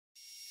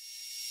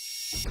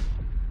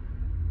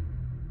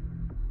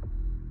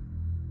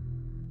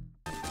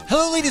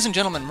Hello ladies and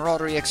gentlemen,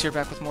 MarauderEX here,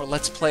 back with more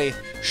Let's Play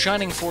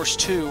Shining Force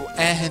 2,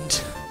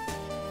 and...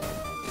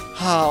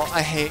 oh,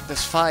 I hate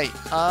this fight.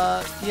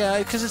 Yeah,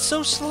 because it's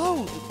so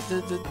slow.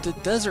 The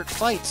desert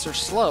fights are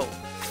slow.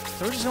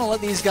 So we're just gonna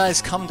let these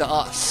guys come to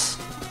us.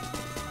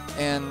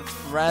 In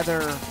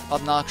rather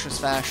obnoxious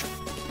fashion.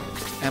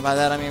 And by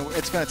that I mean,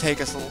 it's gonna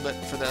take us a little bit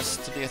for this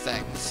to be a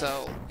thing,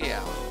 so,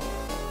 yeah.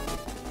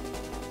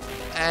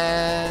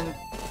 And...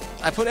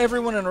 I put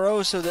everyone in a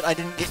row so that I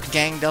didn't get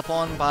ganged up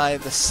on by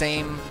the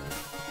same,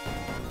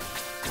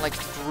 like,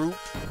 group.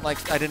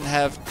 Like, I didn't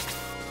have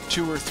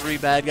 2 or 3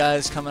 bad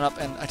guys coming up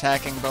and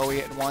attacking Bowie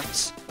at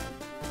once.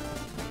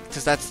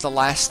 Because that's the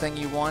last thing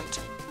you want.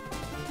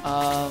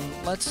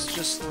 Let's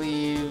just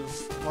leave...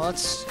 well,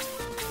 let's...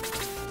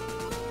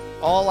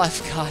 all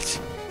I've got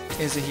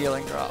is a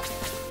healing drop.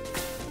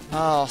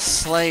 Oh,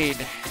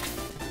 Slade.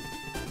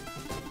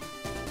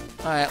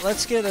 Alright,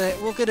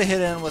 we'll get a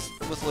hit in with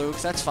Luke,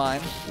 that's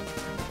fine.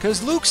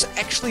 Because Luke's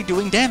actually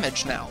doing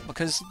damage now,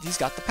 because he's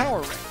got the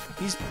power ring.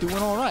 He's doing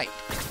alright.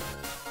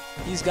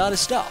 He's got his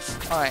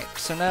stuff. Alright,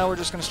 so now we're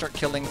just going to start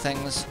killing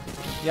things.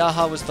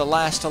 Yaha was the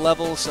last to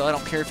level, so I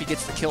don't care if he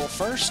gets the kill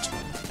first.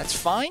 That's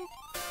fine.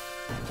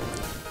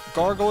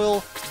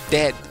 Gargoyle,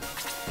 dead.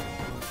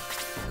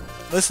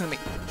 Listen to me.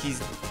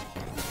 He's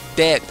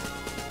dead.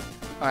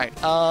 Alright,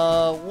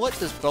 what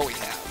does Bowie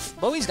have?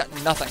 Bowie's got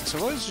nothing, so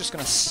Bowie's just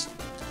going to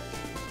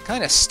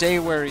kind of stay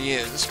where he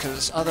is,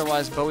 because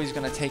otherwise Bowie's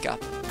going to take a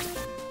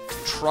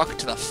truck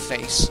to the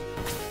face.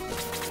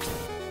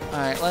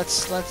 Alright,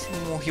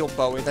 we'll heal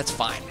Bowie, that's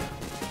fine.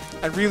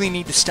 I really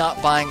need to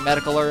stop buying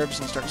medical herbs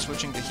and start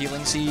switching to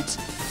healing seeds.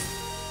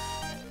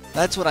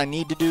 That's what I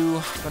need to do,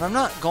 but I'm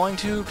not going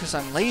to because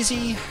I'm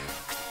lazy,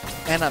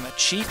 and I'm a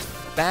cheap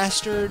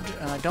bastard,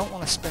 and I don't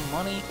want to spend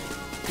money,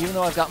 even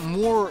though I've got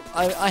more...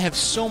 I have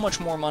so much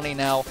more money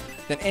now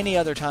than any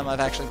other time I've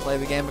actually played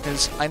the game,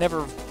 because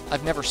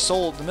I've never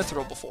sold the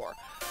Mithril before.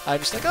 I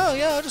just like, oh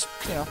yeah, I'll just,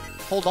 you know,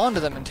 hold on to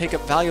them and take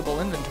up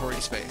valuable inventory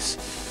space.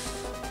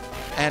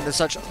 And as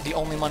such, the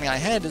only money I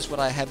had is what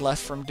I had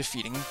left from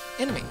defeating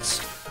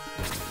enemies.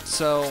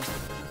 So...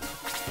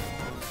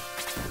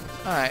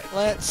 alright,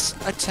 let's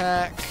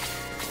attack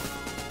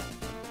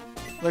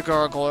the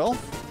Gargoyle.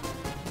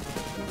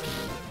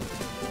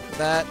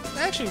 That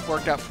actually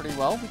worked out pretty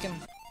well. We can...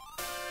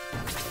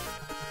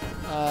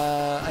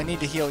 I need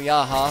to heal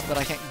Yaha, but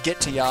I can't get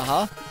to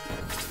Yaha.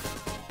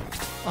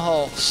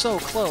 Oh, so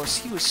close.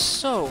 He was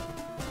so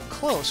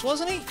close,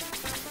 wasn't he?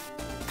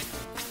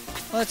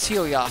 Let's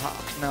heal Yaha.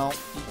 No,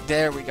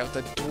 there we go.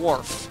 The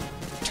dwarf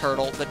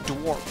turtle. The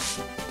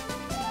dwarf.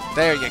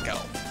 There you go.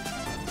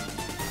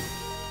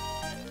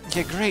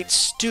 You great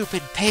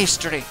stupid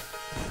pastry.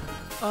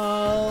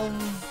 Yeah,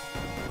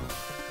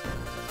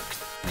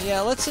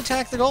 let's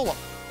attack the golem.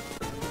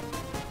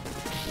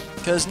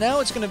 Because now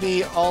it's going to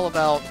be all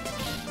about,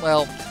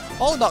 well,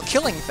 all about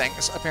killing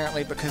things,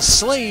 apparently, because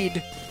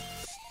Slade's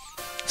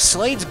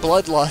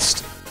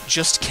bloodlust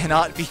just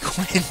cannot be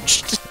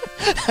quenched.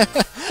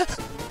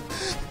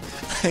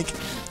 Like,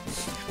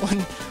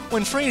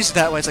 when phrased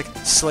that way, it's like,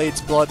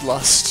 Slade's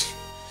bloodlust.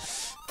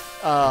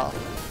 Oh,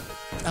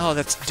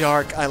 that's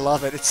dark. I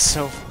love it. It's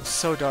so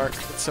dark.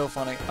 It's so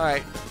funny.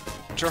 Alright.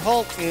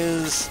 Gerhalt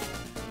is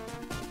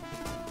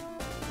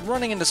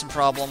running into some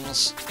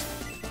problems.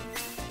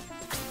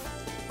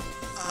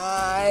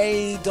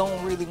 I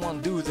don't really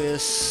want to do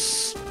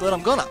this, but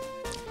I'm gonna.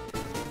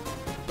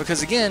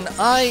 Because again,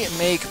 I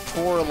make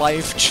poor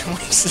life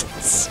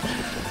choices.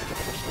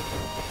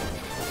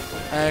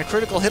 And a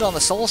critical hit on the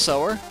Soul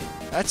Sower.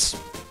 That's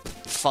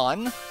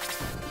fun.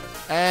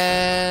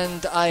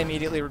 And I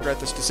immediately regret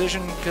this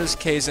decision, because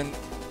Kazin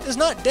is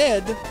not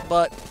dead,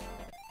 but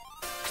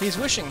he's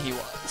wishing he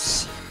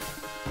was.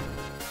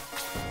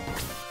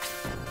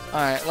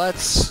 Alright,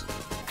 let's...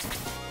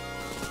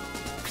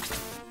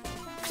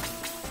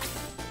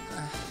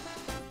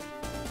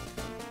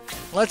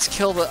 let's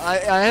kill the...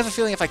 I have a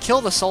feeling if I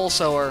kill the Soul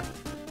Sower...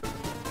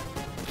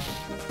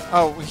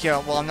 oh, yeah,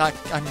 well, I'm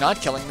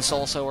not killing the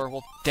Soul Sower.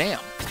 Well,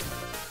 damn.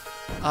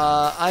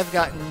 I've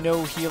got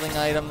no healing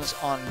items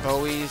on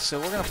Bowie, so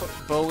we're gonna put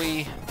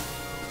Bowie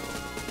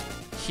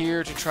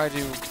here to try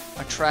to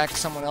attract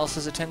someone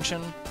else's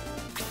attention.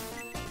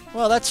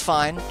 Well, that's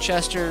fine.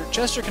 Chester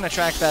can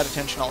attract that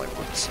attention all he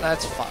wants.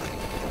 That's fine.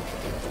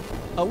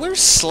 Where's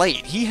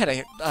Slade? He had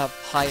a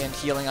high-end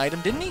healing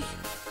item, didn't he?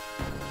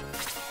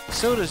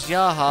 So does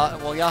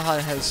Yaha. Well, Yaha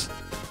has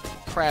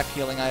crap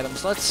healing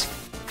items. Let's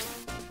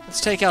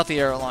take out the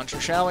arrow launcher,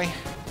 shall we?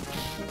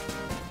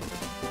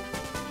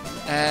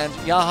 And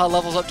Yaha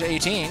levels up to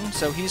 18,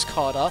 so he's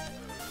caught up.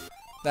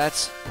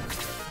 That's...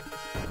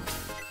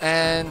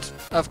 and,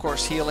 of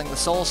course, healing the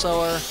Soul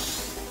Sower.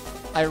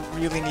 I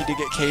really need to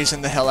get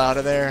Kazin the hell out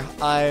of there.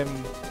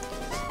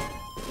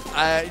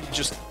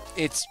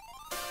 It's...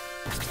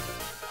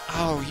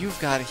 oh, you've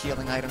got a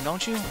healing item,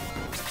 don't you?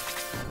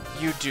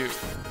 You do.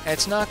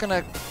 It's not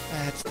gonna...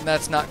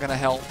 that's not gonna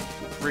help,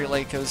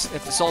 really, because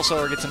if the Soul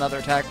Sower gets another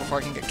attack before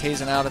I can get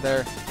Kazin out of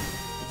there,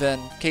 then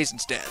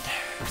Kaizen's dead.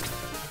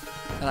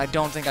 And I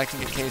don't think I can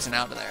get Kaizen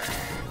out of there.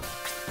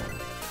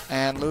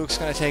 And Luke's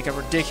going to take a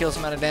ridiculous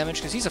amount of damage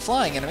because he's a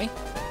flying enemy.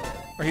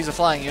 Or he's a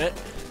flying unit.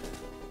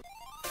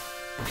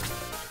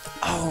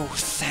 Oh,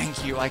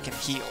 thank you, I can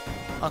heal.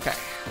 Okay.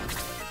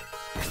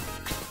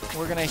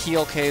 We're going to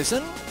heal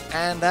Kaizen,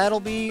 and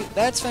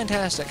that's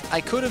fantastic.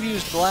 I could have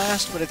used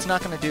Blast, but it's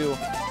not going to do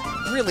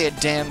really a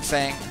damn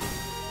thing.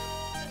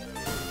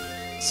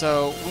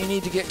 So,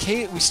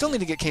 we still need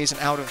to get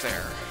Kaizen out of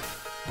there.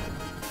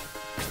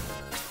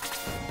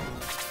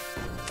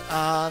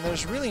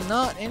 There's really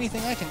not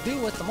anything I can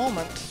do at the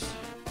moment,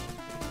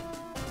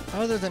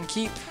 other than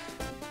keep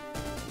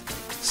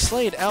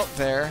Slade out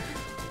there.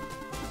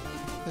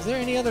 Is there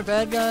any other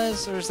bad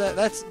guys, or is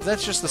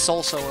that's just the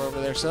Soul Sower over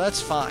there, so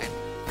that's fine.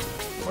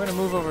 We're gonna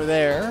move over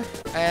there,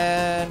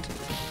 and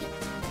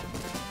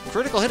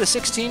critical hit of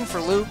 16 for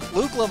Luke.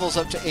 Luke levels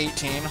up to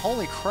 18.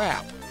 Holy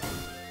crap!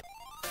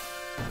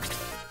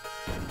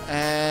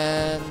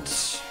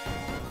 And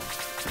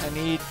I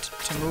need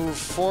to move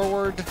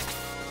forward.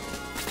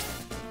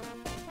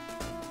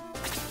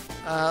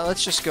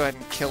 Let's just go ahead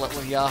and kill it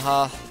with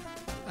Yaha.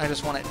 I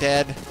just want it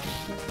dead.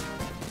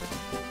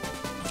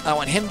 I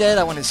want him dead,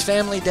 I want his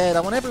family dead, I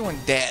want everyone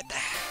dead.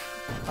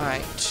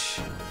 Alright.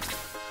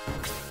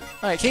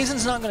 Alright,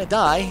 Kaizen's not gonna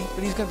die,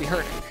 but he's gonna be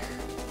hurting.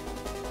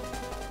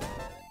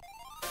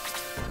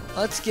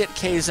 Let's get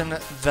Kaizen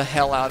the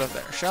hell out of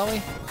there, shall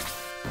we?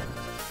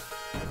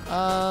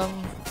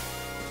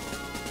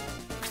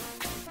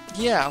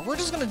 Yeah, we're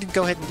just gonna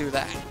go ahead and do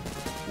that.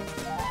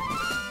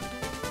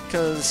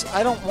 Because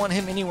I don't want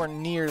him anywhere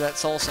near that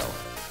Soul Sower.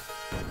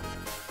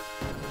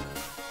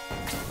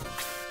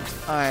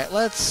 Alright,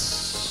 let's...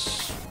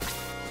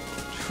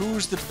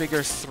 Who's the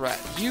bigger threat?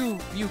 You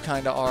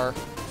kinda are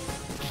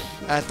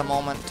at the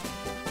moment.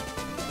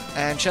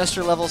 And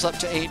Chester levels up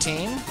to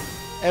 18.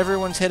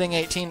 Everyone's hitting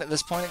 18 at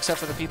this point except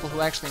for the people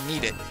who actually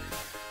need it.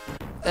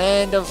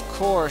 And of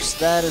course,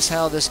 that is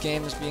how this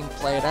game is being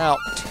played out.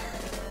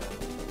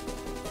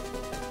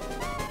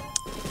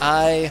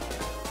 I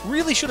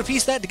really should have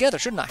pieced that together,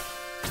 shouldn't I?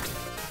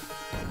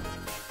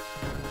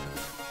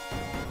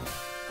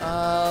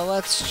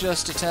 Let's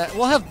just attack...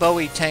 We'll have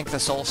Bowie tank the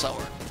Soul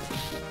Sower.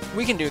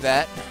 We can do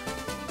that.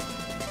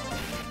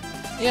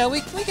 Yeah,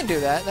 we can do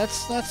that.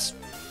 That's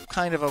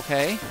kind of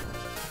okay.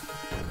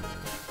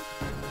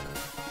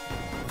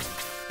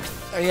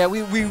 Yeah,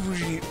 we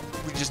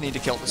just need to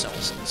kill the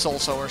Soul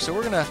Sower, so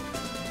we're gonna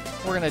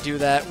do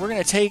that.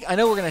 I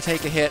know we're gonna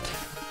take a hit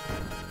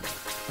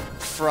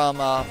from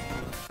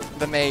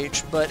the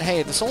mage, but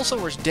hey, the Soul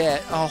Sower's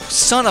dead. Oh,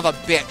 son of a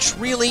bitch!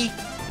 Really?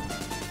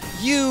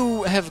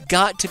 You have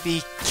got to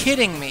be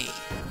kidding me!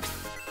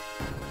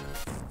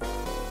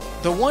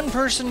 The one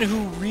person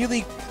who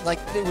really, like,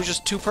 it was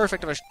just too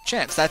perfect of a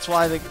chance. That's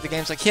why the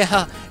game's like,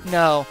 yeah,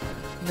 no,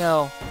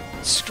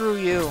 screw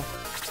you.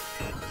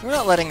 We're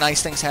not letting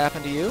nice things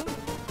happen to you.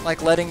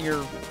 Like letting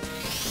your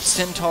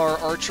Centaur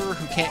Archer,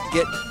 who can't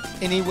get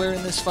anywhere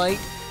in this fight,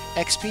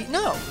 XP.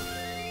 No.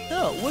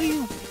 What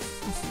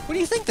do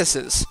you think this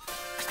is?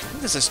 You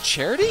think this is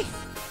charity?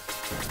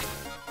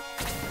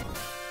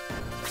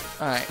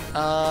 Alright,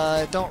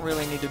 I don't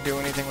really need to do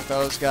anything with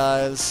those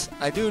guys.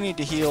 I do need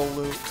to heal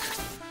Luke.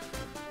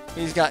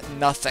 He's got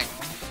nothing.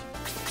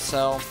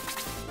 So,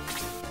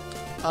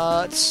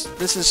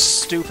 this is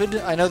stupid.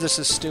 I know this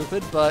is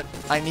stupid, but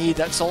I need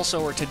that Soul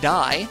Sower to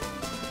die.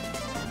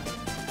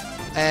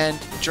 And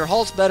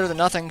Jerhalt's better than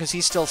nothing because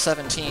he's still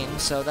 17,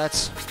 so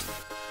that's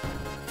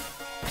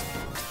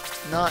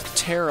not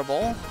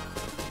terrible.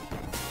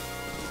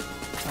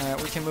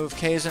 Alright, we can move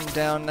Kaizen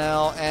down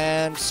now,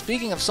 and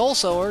speaking of Soul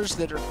Sowers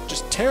that are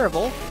just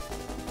terrible...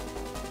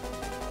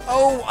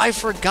 Oh, I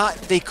forgot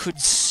they could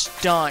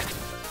stun!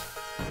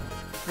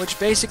 Which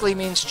basically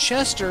means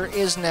Chester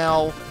is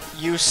now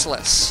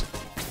useless.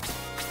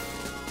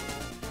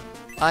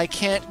 I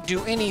can't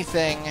do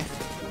anything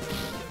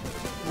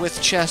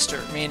with Chester,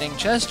 meaning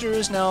Chester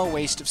is now a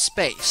waste of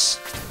space.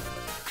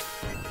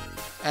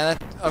 And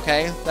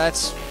okay,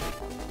 that's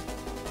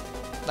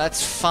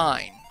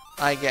fine,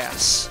 I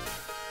guess.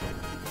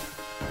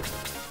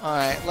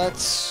 Alright,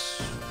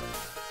 let's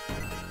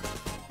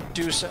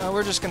do so.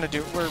 We're just gonna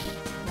do.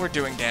 We're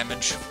doing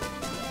damage.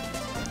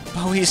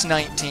 Bowie's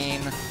 19.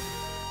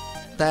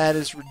 That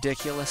is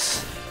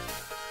ridiculous.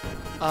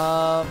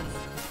 Alright,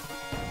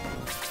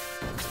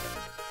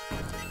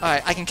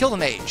 I can kill the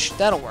mage.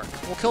 That'll work.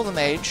 We'll kill the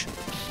mage.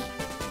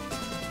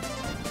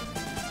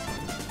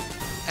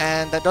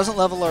 And that doesn't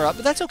level her up,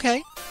 but that's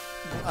okay.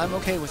 I'm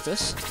okay with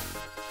this.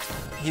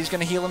 He's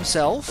gonna heal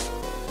himself.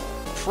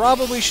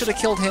 Probably should have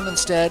killed him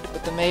instead,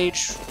 but the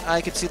mage...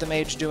 I could see the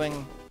mage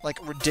doing,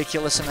 like,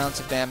 ridiculous amounts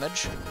of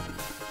damage.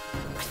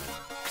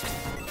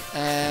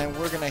 And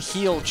we're gonna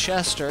heal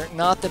Chester.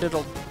 Not that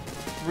it'll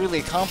really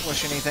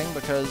accomplish anything,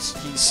 because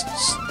he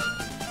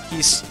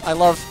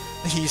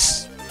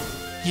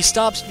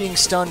stops being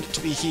stunned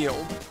to be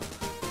healed.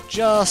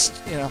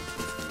 Just, you know,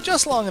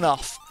 just long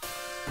enough.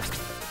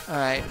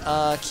 Alright,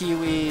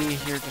 Kiwi,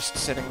 you're just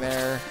sitting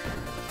there.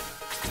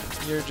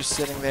 You're just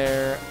sitting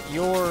there.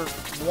 You're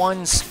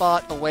one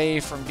spot away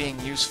from being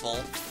useful.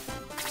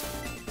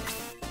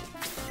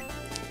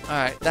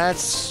 Alright,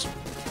 that's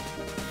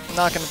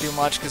not going to do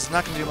much, because it's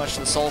not going to do much to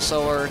the Soul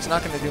Sower. It's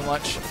not going to do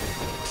much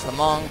to the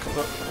Monk,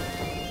 but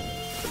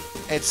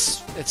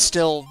it's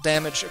still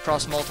damage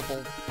across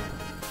multiple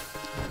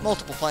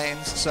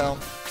planes, so...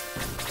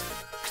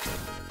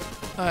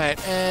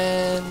 Alright,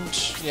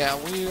 and... yeah,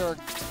 we are...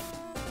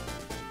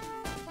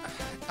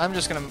 I'm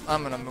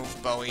gonna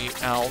move Bowie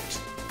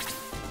out.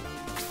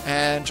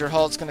 And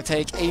Gerhalt's gonna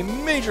take a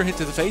major hit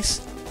to the face.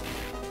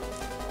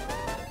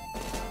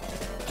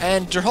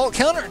 And Gerhalt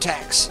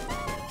counterattacks!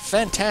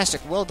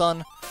 Fantastic, well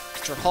done,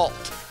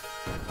 Gerhalt.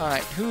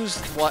 Alright, who's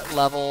what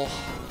level?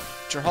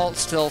 Gerhalt's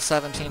still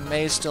 17,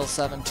 May's still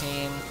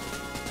 17,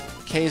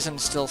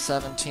 Kazan's still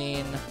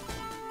 17.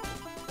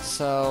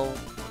 So,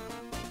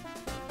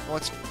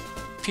 what's...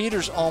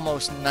 Peter's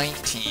almost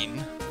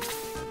 19.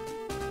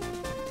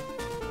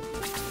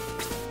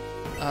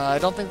 I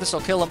don't think this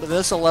will kill him, but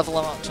this will level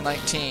him up to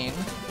 19.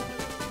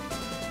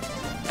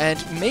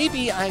 And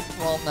maybe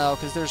well, no,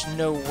 because there's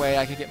no way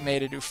I could get May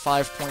to do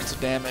 5 points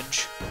of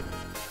damage.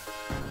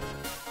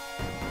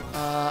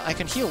 I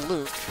can heal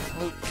Luke.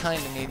 Luke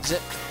kinda needs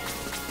it.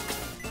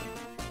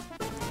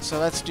 So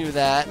let's do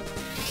that.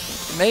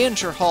 May and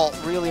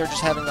Gerhalt really are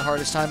just having the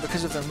hardest time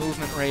because of their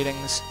movement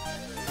ratings.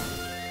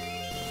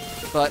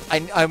 But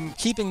I'm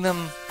keeping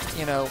them,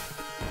 you know,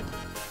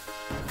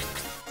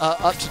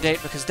 up to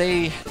date because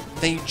they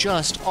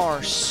just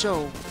are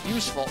so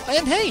useful.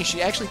 And hey,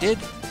 she actually did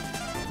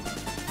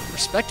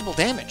respectable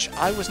damage.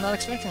 I was not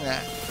expecting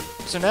that.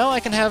 So now I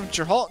can have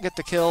Gerhalt get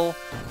the kill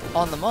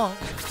on the Monk,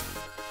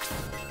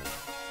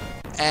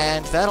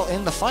 and that'll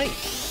end the fight.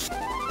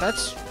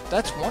 That's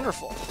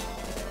wonderful.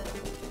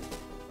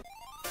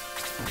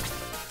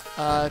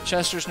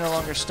 Chester's no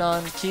longer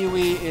stunned.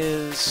 Kiwi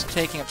is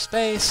taking up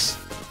space.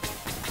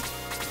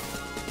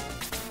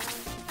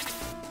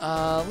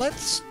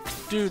 Let's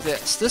do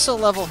this. This'll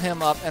level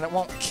him up, and it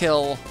won't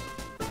kill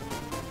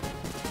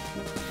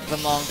the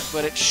Monk,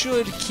 but it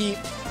should keep...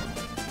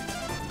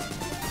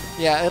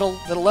 yeah, it'll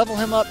level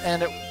him up,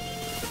 and it...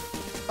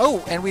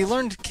 oh, and we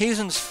learned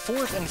Kazan's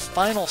fourth and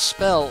final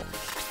spell,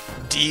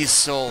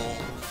 Diesel.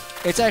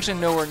 It's actually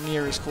nowhere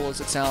near as cool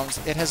as it sounds.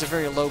 It has a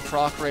very low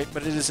proc rate,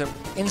 but it is an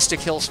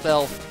insta-kill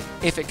spell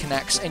if it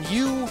connects, and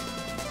you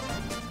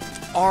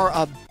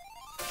are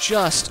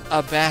just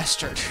a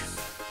bastard.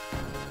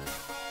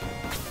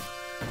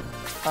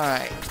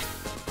 Alright.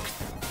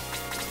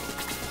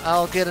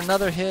 I'll get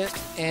another hit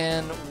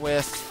in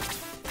with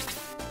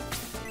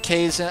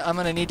Kazan. I'm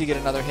going to need to get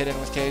another hit in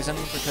with Kazan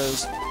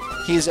because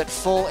he's at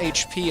full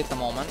HP at the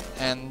moment,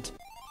 and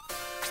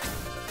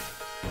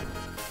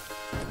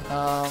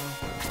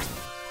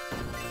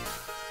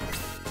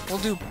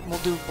we'll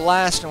do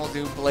Blast and we'll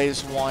do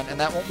Blaze 1, and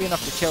that won't be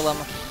enough to kill him,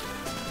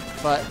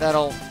 but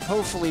that'll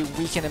hopefully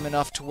weaken him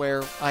enough to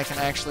where I can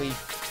actually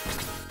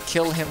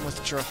kill him with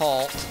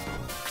Gerhalt.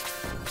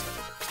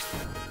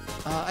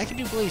 I can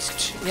do Blaze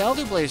 2. Yeah, I'll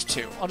do Blaze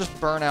 2. I'll just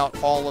burn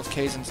out all of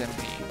Kazan's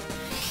MP.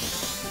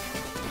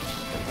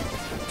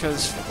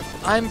 Because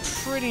I'm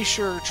pretty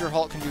sure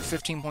Gerhalt can do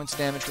 15 points of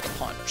damage with a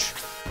punch.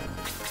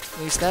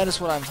 At least that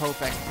is what I'm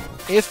hoping.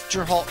 If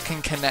Gerhalt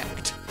can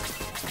connect.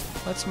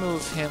 Let's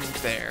move him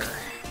there.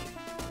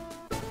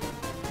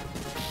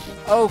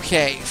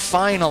 Okay,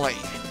 finally.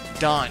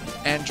 Done.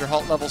 And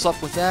Gerhalt levels up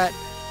with that.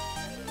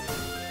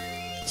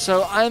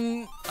 So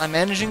I'm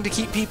managing to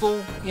keep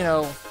people, you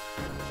know,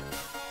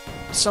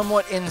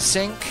 somewhat in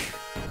sync,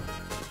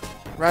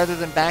 rather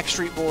than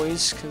Backstreet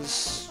Boys,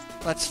 because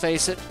let's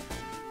face it.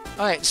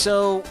 Alright,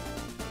 so...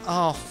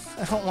 oh,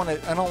 I don't want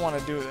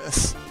to do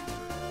this.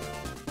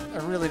 I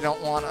really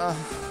don't want to.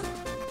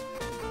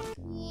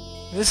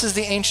 This is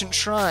the ancient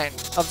shrine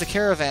of the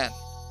caravan,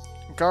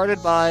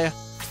 guarded by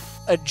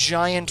a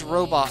giant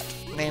robot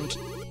named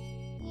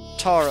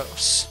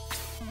Taros.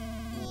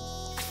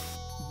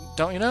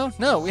 Don't you know?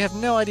 No, we have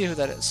no idea who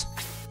that is.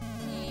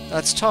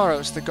 That's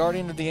Taros, the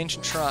guardian of the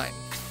ancient shrine.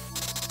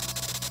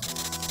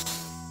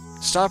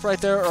 Stop right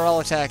there or I'll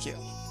attack you.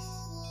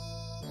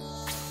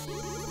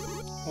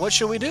 What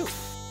shall we do?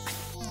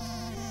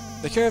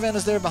 The caravan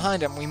is there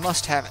behind him. We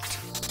must have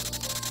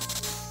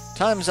it.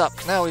 Time's up.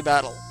 Now we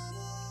battle.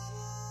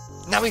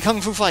 Now we kung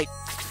fu fight.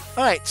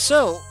 Alright,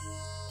 so...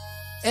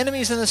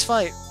 enemies in this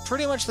fight.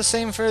 Pretty much the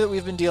same fare that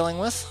we've been dealing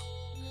with.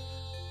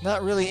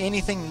 Not really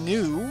anything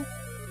new.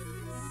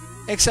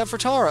 Except for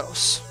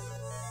Taros.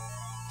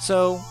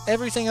 So,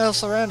 everything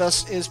else around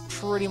us is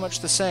pretty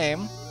much the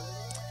same.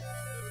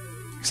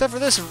 Except for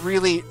this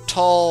really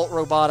tall,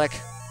 robotic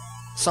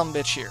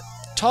sumbitch here.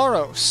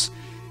 Taros.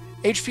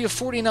 HP of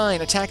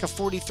 49, attack of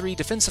 43,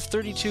 defense of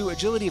 32,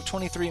 agility of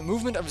 23,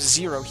 movement of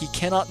 0. He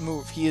cannot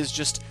move. He is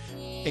just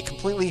a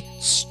completely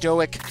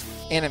stoic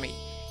enemy.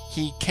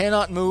 He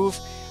cannot move.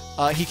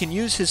 He can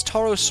use his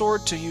Taro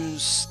sword to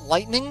use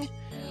lightning,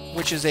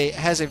 which is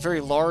has a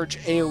very large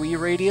AoE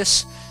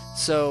radius.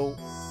 So,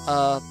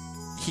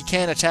 he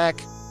can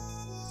attack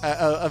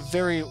a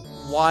very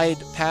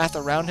wide path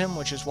around him,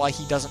 which is why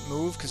he doesn't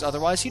move, because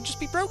otherwise he'd just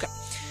be broken.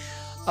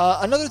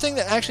 Another thing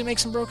that actually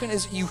makes him broken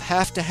is you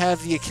have to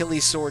have the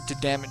Achilles sword to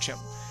damage him.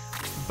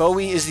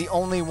 Bowie is the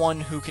only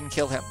one who can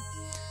kill him.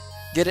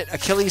 Get it?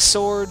 Achilles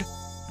sword,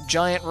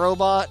 giant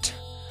robot.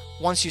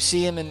 Once you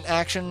see him in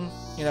action,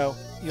 you know,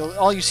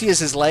 all you see is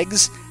his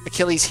legs,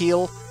 Achilles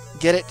heel.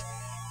 Get it?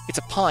 It's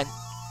a pun.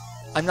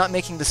 I'm not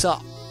making this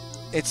up.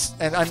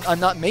 And I'm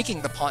not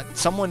making the pun.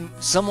 Someone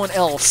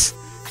else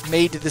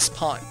made this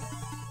pun.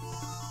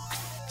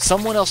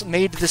 Someone else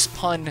made this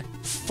pun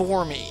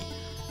for me.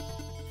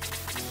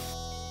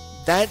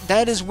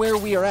 That is where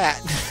we are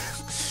at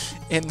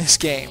in this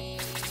game.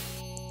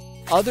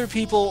 Other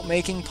people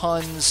making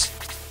puns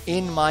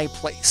in my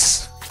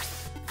place.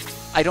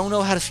 I don't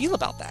know how to feel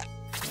about that.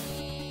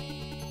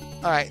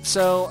 Alright,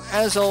 so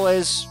as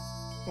always,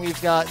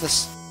 we've got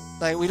this.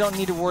 Like, we don't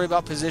need to worry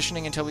about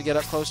positioning until we get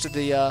up close to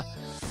the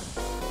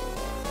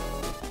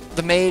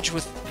mage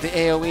with the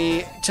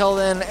AoE. Till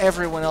then,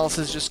 everyone else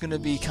is just going to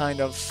be kind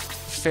of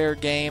fair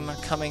game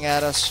coming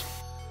at us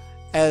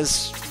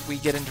as we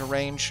get into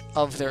range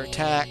of their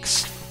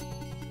attacks.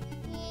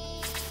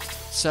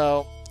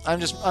 So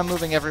I'm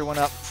moving everyone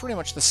up pretty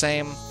much the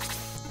same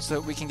so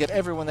that we can get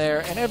everyone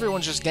there, and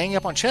everyone's just ganging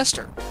up on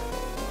Chester.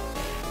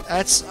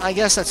 I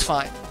guess that's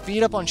fine.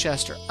 Beat up on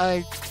Chester.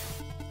 I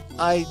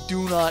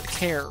do not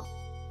care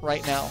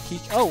right now.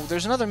 Oh,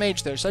 there's another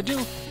mage there, so I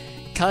do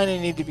kind of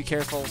need to be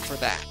careful for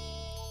that.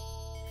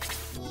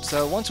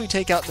 So once we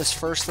take out this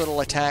first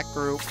little attack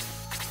group,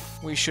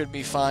 we should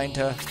be fine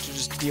to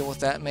just deal with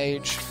that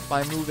mage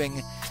by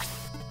moving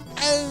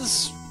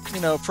as,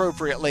 you know,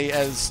 appropriately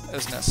as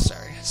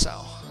necessary.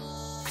 So,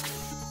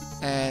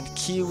 and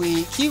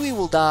Kiwi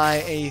will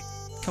die a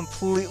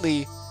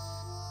completely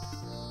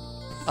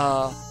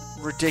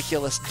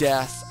ridiculous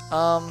death.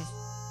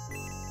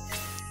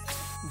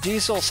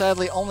 Diesel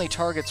sadly only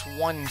targets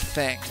one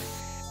thing,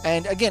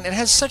 and again, it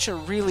has such a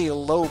really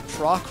low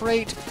proc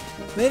rate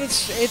that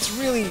it's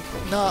really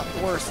not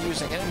worth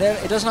using it. And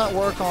it does not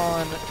work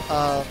on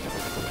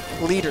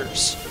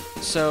leaders,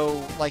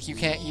 so like you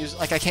can't use,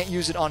 like I can't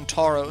use it on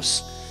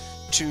Taros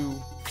to,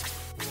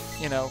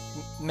 you know,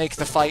 make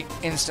the fight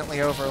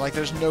instantly over. Like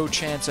there's no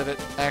chance of it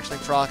actually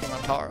proccing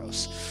on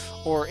Taros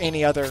or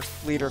any other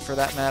leader for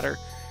that matter.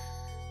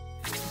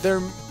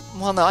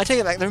 Well, no, I take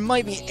it back. There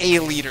might be a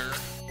leader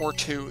or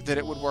two that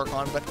it would work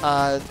on, but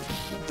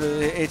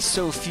it's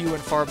so few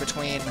and far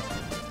between.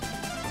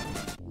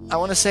 I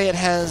want to say it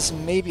has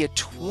maybe a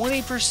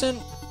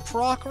 20%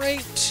 proc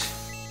rate.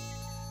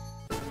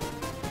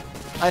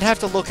 I'd have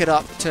to look it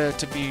up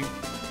to be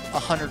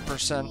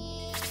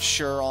 100%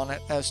 sure on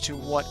it as to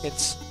what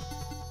its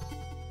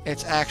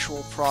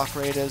actual proc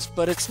rate is,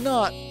 but it's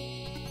not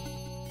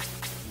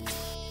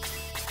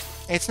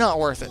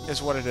worth it,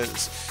 is what it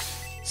is.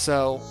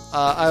 So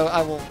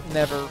I will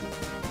never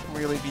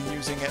really be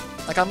using it.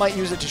 Like, I might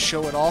use it to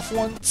show it off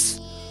once,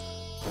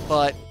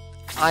 but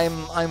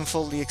I'm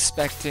fully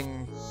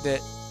expecting that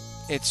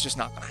it's just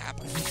not going to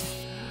happen.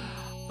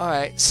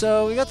 Alright,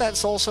 so we got that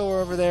soul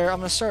sower over there. I'm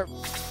going to start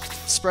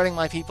spreading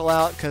my people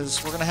out,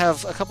 because we're going to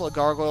have a couple of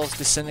gargoyles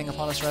descending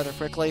upon us rather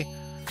quickly.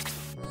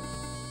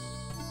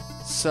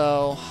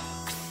 So,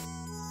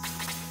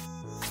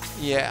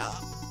 yeah.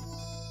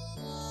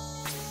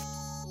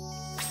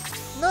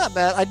 Not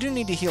bad. I do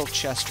need to heal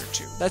Chester,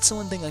 too. That's the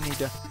one thing I need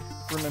to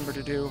remember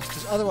to do,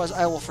 because otherwise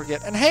I will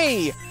forget. And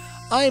hey!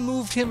 I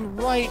moved him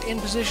right in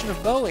position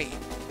of Bowie.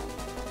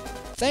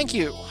 Thank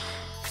you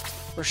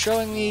for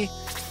showing me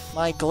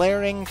my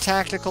glaring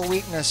tactical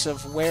weakness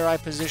of where I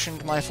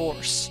positioned my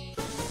force.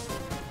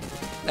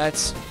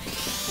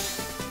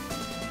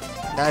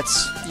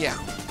 Yeah.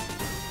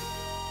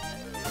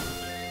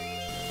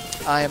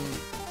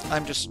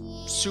 I'm just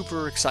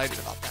super excited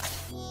about that.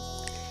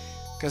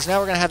 Because now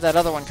we're going to have that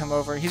other one come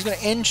over. He's going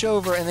to inch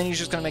over, and then he's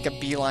just going to make a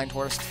beeline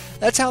towards us.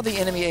 That's how the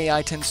enemy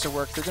AI tends to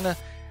work. They're going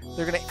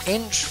to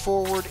inch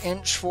forward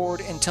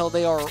until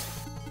they are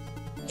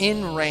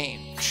in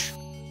range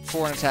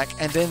for an attack,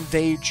 and then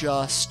they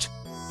just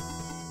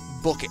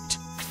book it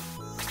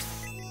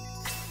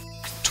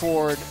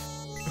toward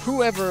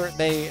whoever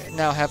they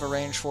now have a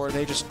range for.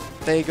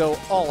 They go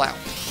all out.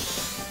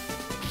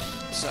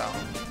 So,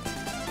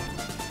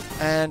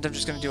 and I'm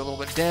just going to do a little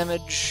bit of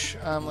damage.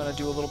 I'm going to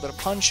do a little bit of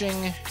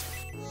punching.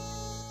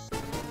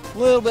 A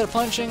little bit of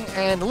punching,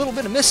 and a little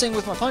bit of missing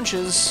with my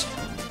punches.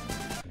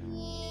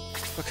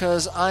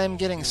 Because I'm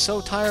getting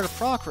so tired of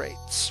proc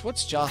rates.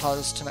 What's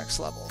Jaha's to next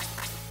level?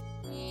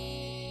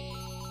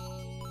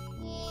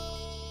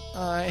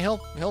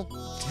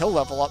 He'll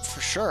level up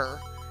for sure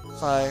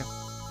if I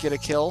get a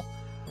kill.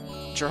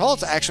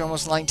 Jerhalt's actually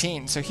almost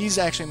 19, so he's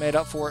actually made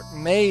up for it.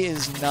 May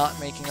is not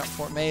making up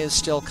for it. May is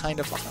still kind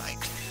of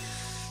behind.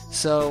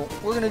 So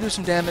we're gonna do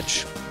some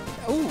damage.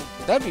 Ooh,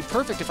 that'd be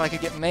perfect if I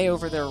could get May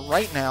over there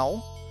right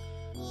now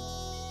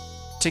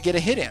to get a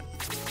hit in.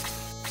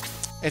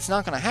 It's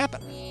not gonna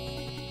happen,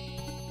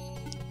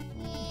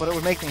 but it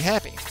would make me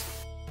happy.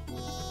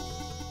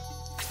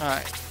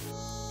 Alright.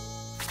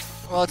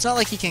 Well, it's not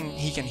like he can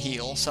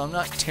heal, so I'm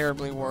not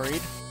terribly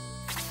worried.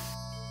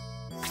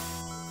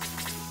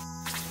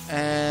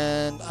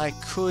 I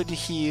could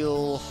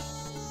heal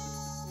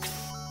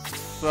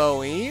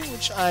Bowie,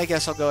 which I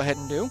guess I'll go ahead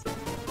and do.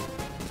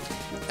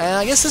 And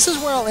I guess this is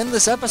where I'll end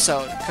this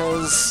episode,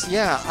 because,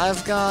 yeah, I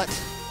got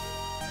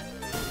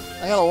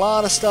a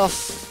lot of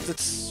stuff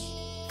that's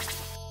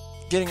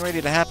getting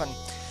ready to happen.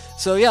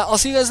 So, yeah, I'll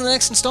see you guys in the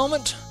next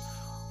installment,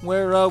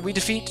 where we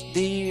defeat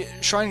the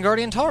Shrine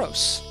Guardian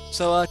Taros.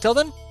 So, till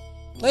then,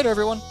 later,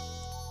 everyone.